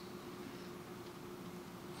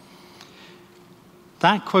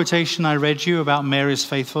 That quotation I read you about Mary's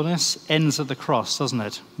faithfulness ends at the cross, doesn't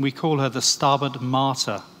it? We call her the starboard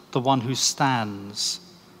martyr, the one who stands.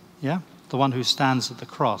 Yeah? The one who stands at the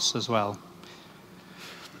cross as well.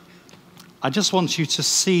 I just want you to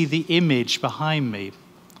see the image behind me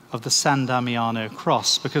of the San Damiano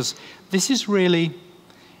cross, because this is really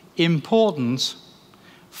important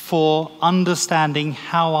for understanding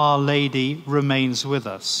how Our Lady remains with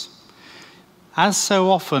us. As so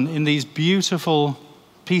often in these beautiful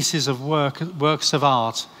pieces of works of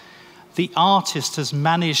art, the artist has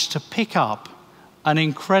managed to pick up an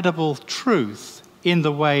incredible truth in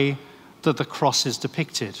the way that the cross is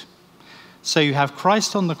depicted. So you have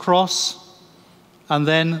Christ on the cross, and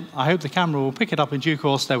then, I hope the camera will pick it up in due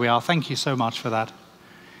course. There we are. Thank you so much for that.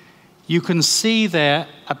 You can see there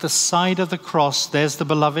at the side of the cross, there's the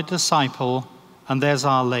beloved disciple, and there's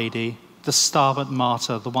Our Lady, the starboard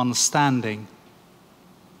martyr, the one standing.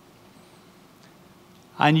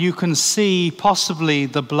 And you can see possibly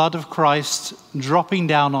the blood of Christ dropping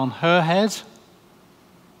down on her head,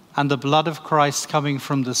 and the blood of Christ coming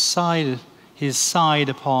from the side, his side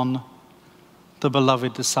upon the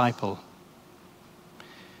beloved disciple.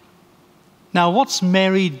 Now, what's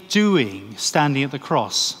Mary doing standing at the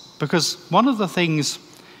cross? Because one of the things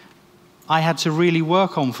I had to really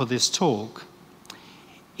work on for this talk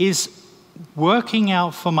is working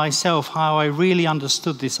out for myself how I really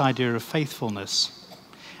understood this idea of faithfulness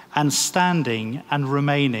and standing and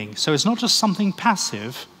remaining. So it's not just something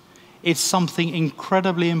passive, it's something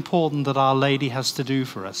incredibly important that Our Lady has to do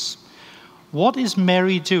for us. What is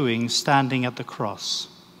Mary doing standing at the cross,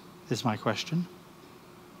 is my question.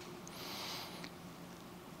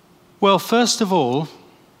 Well, first of all,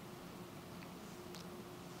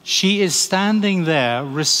 she is standing there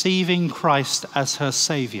receiving Christ as her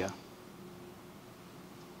Savior.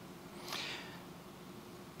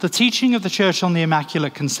 The teaching of the Church on the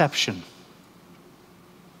Immaculate Conception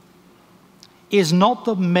is not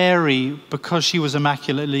that Mary, because she was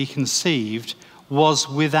immaculately conceived, was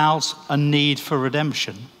without a need for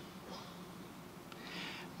redemption.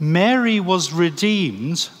 Mary was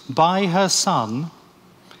redeemed by her Son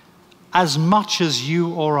as much as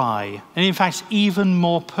you or I, and in fact even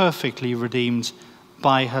more perfectly redeemed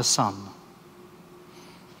by her Son.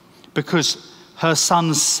 Because her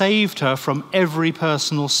Son saved her from every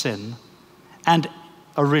personal sin and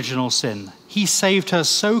original sin. He saved her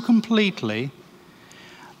so completely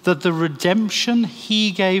that the redemption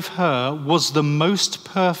he gave her was the most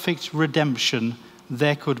perfect redemption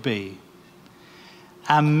there could be.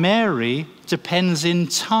 And Mary depends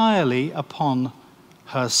entirely upon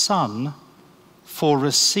her Son for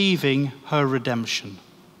receiving her redemption.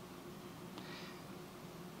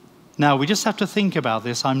 Now, we just have to think about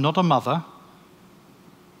this. I'm not a mother.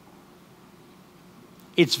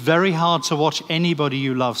 It's very hard to watch anybody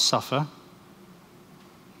you love suffer.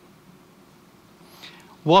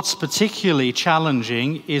 What's particularly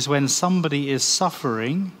challenging is when somebody is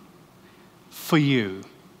suffering for you.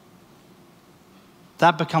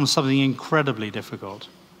 That becomes something incredibly difficult.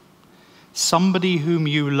 Somebody whom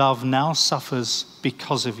you love now suffers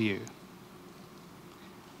because of you.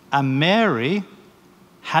 And Mary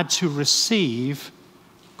had to receive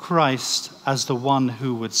Christ as the one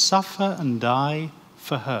who would suffer and die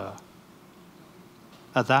for her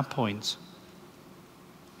at that point.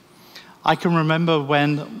 I can remember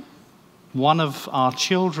when one of our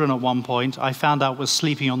children at one point I found out was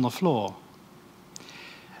sleeping on the floor.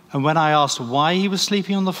 And when I asked why he was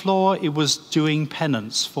sleeping on the floor, it was doing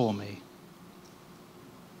penance for me.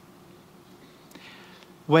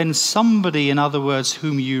 When somebody, in other words,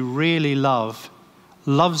 whom you really love,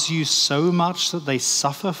 loves you so much that they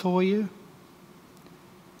suffer for you,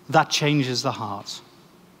 that changes the heart.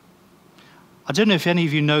 I don't know if any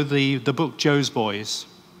of you know the book Joe's Boys.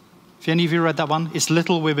 Have any of you read that one? It's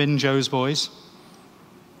Little Women, Joe's Boys.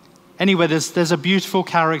 Anyway, there's a beautiful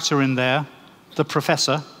character in there, the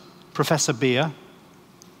professor, Professor Beer.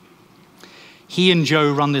 He and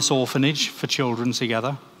Joe run this orphanage for children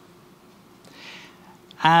together.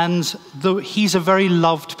 And he's a very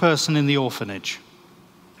loved person in the orphanage.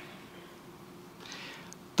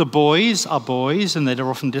 The boys are boys, and they're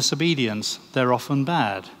often disobedient. They're often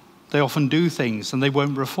bad. They often do things, and they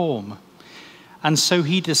won't reform. And so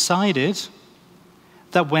he decided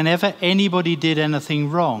that whenever anybody did anything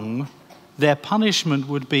wrong, their punishment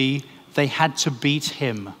would be they had to beat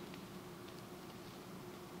him.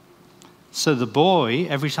 So the boy,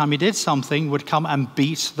 every time he did something, would come and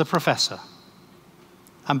beat the professor.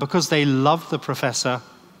 And because they loved the professor,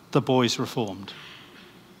 the boys reformed.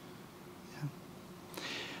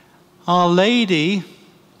 Our Lady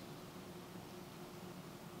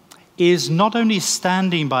is not only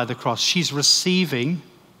standing by the cross, she is receiving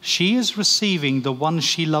the one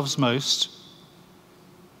she loves most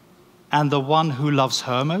and the one who loves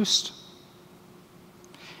her most.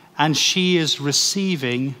 And she is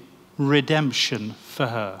receiving redemption for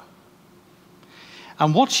her.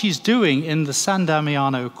 And what she's doing in the San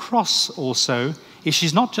Damiano cross also is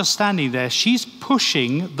she's not just standing there, she's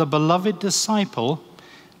pushing the beloved disciple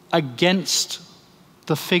against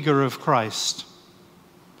the figure of Christ.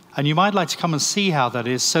 And you might like to come and see how that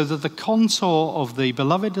is, so that the contour of the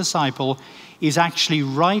beloved disciple is actually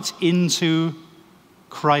right into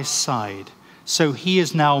Christ's side. So he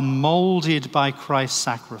is now molded by Christ's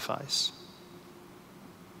sacrifice.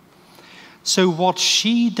 So what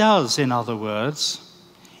she does, in other words,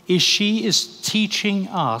 is she is teaching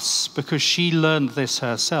us, because she learned this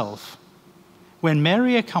herself. When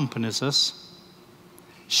Mary accompanies us,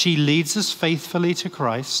 she leads us faithfully to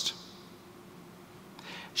Christ.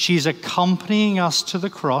 She's accompanying us to the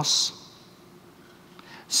cross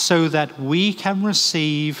so that we can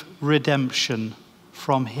receive redemption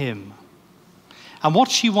from him. And what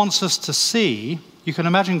she wants us to see, you can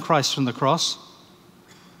imagine Christ from the cross.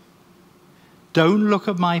 Don't look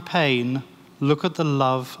at my pain, look at the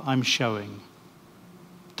love I'm showing.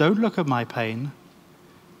 Don't look at my pain.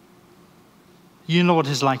 You know what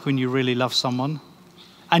it's like when you really love someone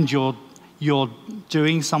and you're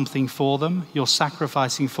doing something for them, you're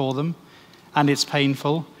sacrificing for them, and it's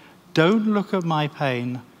painful. Don't look at my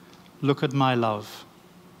pain, look at my love.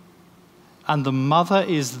 And the mother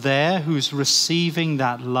is there who's receiving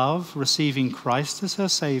that love, receiving Christ as her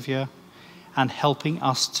Savior, and helping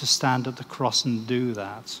us to stand at the cross and do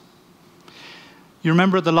that. You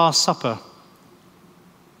remember at the Last Supper,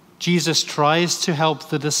 Jesus tries to help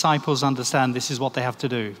the disciples understand this is what they have to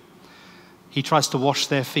do. He tries to wash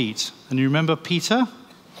their feet. And you remember Peter?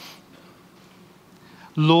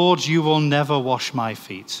 Lord, you will never wash my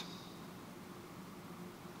feet.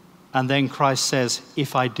 And then Christ says,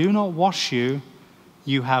 if I do not wash you,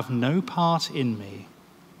 you have no part in me.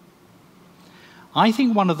 I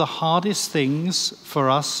think one of the hardest things for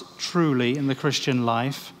us truly in the Christian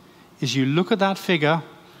life is you look at that figure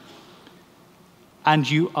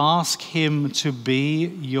and you ask him to be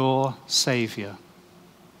your Savior.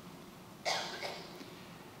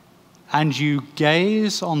 And you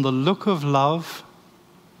gaze on the look of love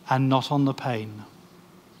and not on the pain.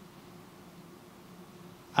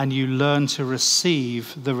 And you learn to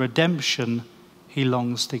receive the redemption he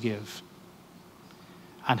longs to give.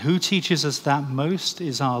 And who teaches us that most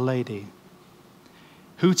is Our Lady.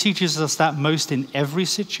 Who teaches us that most in every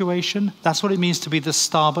situation? That's what it means to be the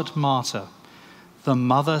Stabat Mater, the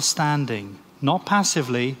mother standing, not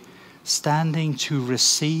passively, standing to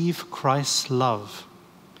receive Christ's love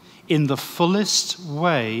in the fullest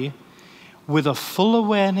way, with a full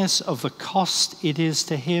awareness of the cost it is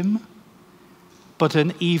to him, but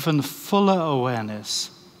an even fuller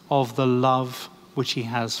awareness of the love which he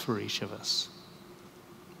has for each of us.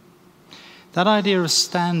 That idea of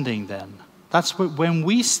standing then, that's what, when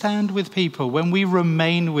we stand with people, when we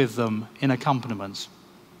remain with them in accompaniment,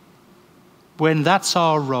 when that's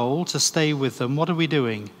our role to stay with them, what are we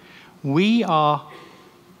doing? We are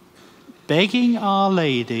begging Our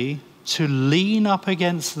Lady to lean up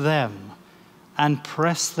against them and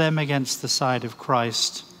press them against the side of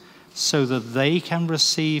Christ so that they can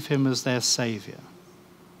receive him as their Savior.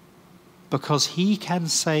 Because he can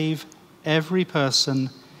save every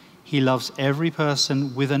person. He loves every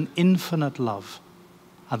person with an infinite love.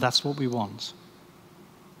 And that's what we want.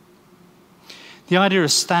 The idea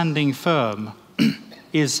of standing firm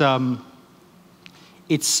is,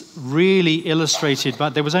 it's really illustrated,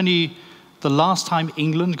 but there was only, the last time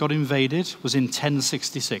England got invaded was in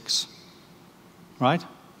 1066, right?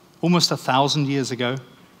 Almost 1,000 years ago.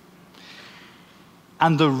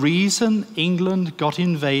 And the reason England got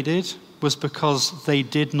invaded was because they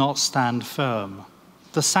did not stand firm.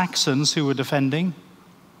 The Saxons who were defending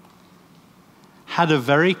had a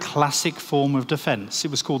very classic form of defense.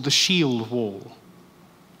 It was called the shield wall.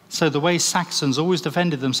 So the way Saxons always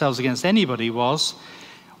defended themselves against anybody was,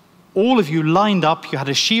 all of you lined up, you had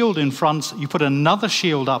a shield in front, you put another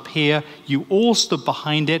shield up here, you all stood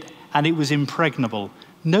behind it, and it was impregnable.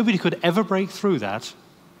 Nobody could ever break through that.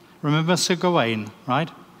 Remember Sir Gawain, right?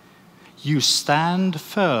 You stand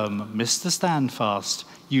firm, Mr. Standfast.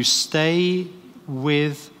 You stay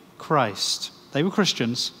with Christ. They were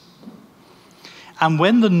Christians. And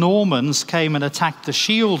when the Normans came and attacked the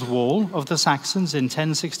shield wall of the Saxons in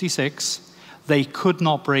 1066, they could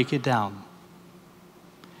not break it down.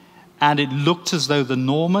 And it looked as though the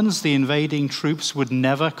Normans, the invading troops, would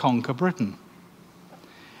never conquer Britain.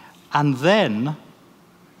 And then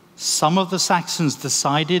some of the Saxons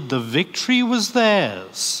decided the victory was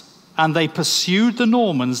theirs, and they pursued the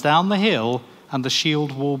Normans down the hill, and the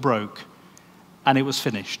shield wall broke, and it was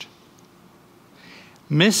finished.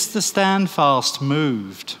 Mr. Standfast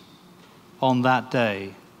moved on that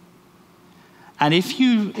day. And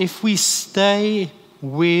if we stay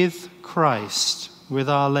with Christ, with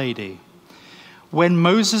Our Lady, when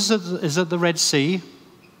Moses is at the Red Sea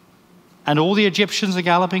and all the Egyptians are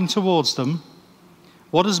galloping towards them,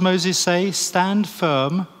 what does Moses say? Stand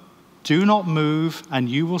firm, do not move, and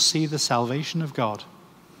you will see the salvation of God.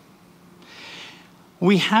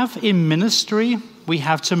 We have in ministry, we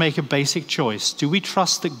have to make a basic choice. Do we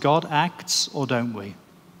trust that God acts or don't we?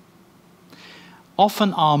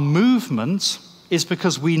 Often our movement is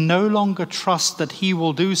because we no longer trust that he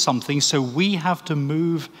will do something, so we have to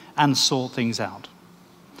move and sort things out.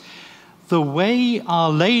 The way Our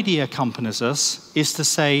Lady accompanies us is to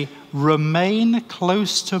say, remain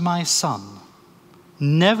close to my son.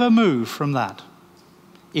 Never move from that.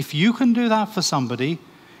 If you can do that for somebody,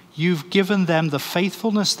 you've given them the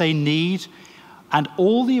faithfulness they need and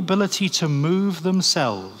all the ability to move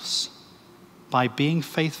themselves by being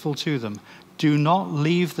faithful to them. Do not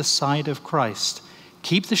leave the side of Christ.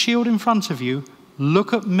 Keep the shield in front of you.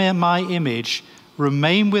 Look at my image.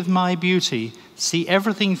 Remain with my beauty. See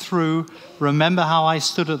everything through. Remember how I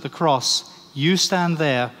stood at the cross. You stand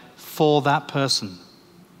there for that person.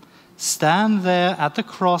 Stand there at the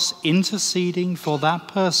cross interceding for that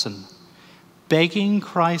person, begging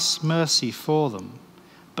Christ's mercy for them,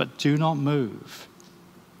 but do not move.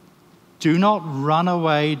 Do not run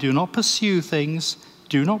away. Do not pursue things.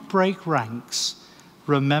 Do not break ranks.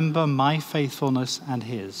 Remember my faithfulness and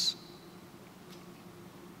his.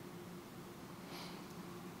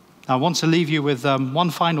 I want to leave you with one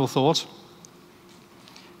final thought.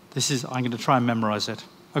 I'm going to try and memorize it.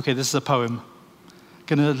 Okay, this is a poem. I'm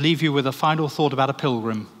going to leave you with a final thought about a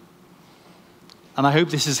pilgrim. And I hope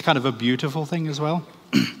this is kind of a beautiful thing as well.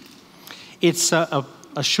 It's a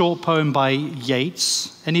short poem by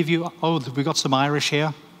Yeats. Any of you? Oh, we've got some Irish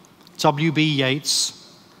here. W.B. Yeats.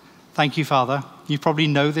 Thank you, Father. You probably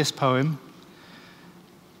know this poem.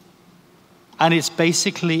 And it's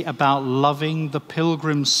basically about loving the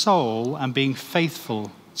pilgrim soul and being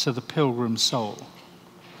faithful to the pilgrim soul.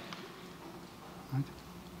 Right?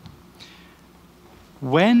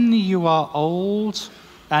 When you are old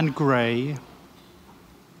and grey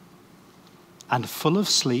and full of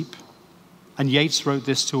sleep, and Yeats wrote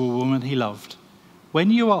this to a woman he loved,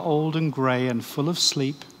 when you are old and grey and full of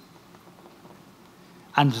sleep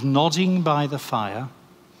and nodding by the fire,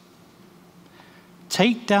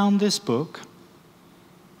 take down this book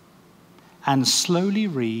and slowly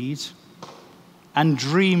read and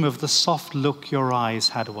dream of the soft look your eyes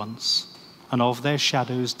had once and of their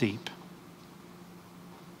shadows deep.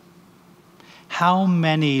 How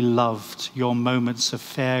many loved your moments of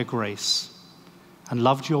fair grace and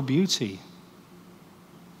loved your beauty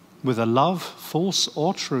with a love false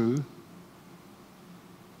or true,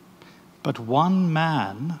 but one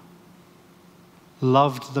man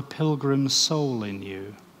loved the pilgrim soul in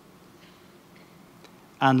you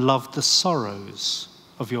and loved the sorrows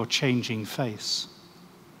of your changing face.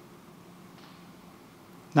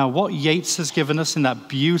 Now, what Yeats has given us in that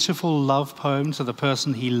beautiful love poem to the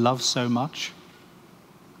person he loves so much,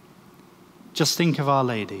 just think of Our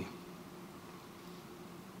Lady,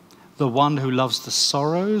 the one who loves the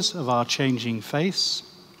sorrows of our changing face,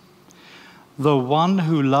 the one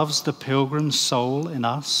who loves the pilgrim soul in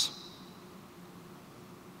us,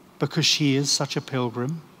 because she is such a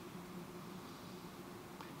pilgrim.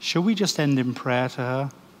 Shall we just end in prayer to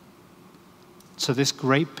her, to this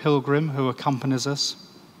great pilgrim who accompanies us?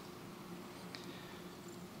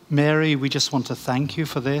 Mary, we just want to thank you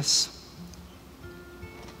for this.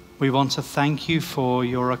 We want to thank you for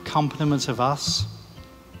your accompaniment of us.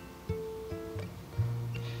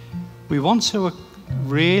 We want to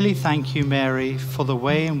really thank you, Mary, for the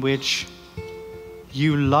way in which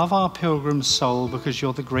you love our pilgrim soul because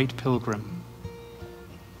you're the great pilgrim.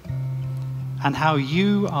 And how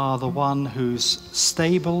you are the one who's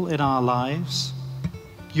stable in our lives.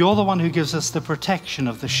 You're the one who gives us the protection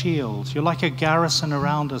of the shield. You're like a garrison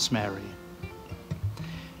around us, Mary.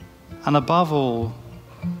 And above all,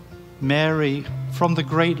 Mary, from the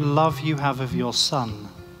great love you have of your Son,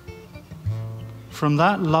 from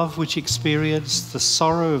that love which experienced the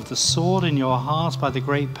sorrow of the sword in your heart by the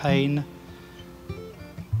great pain,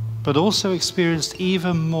 but also experienced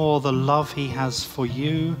even more the love he has for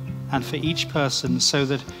you and for each person, so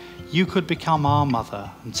that you could become our mother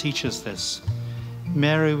and teach us this.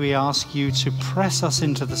 Mary, we ask you to press us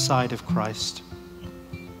into the side of Christ.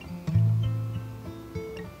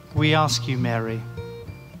 We ask you, Mary,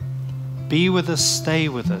 be with us, stay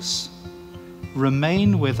with us,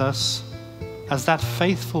 remain with us as that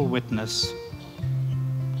faithful witness,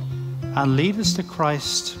 and lead us to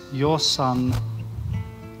Christ, your Son,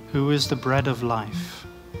 who is the bread of life.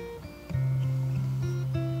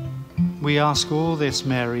 We ask all this,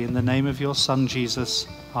 Mary, in the name of your Son, Jesus,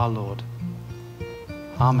 our Lord.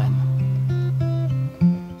 Amen.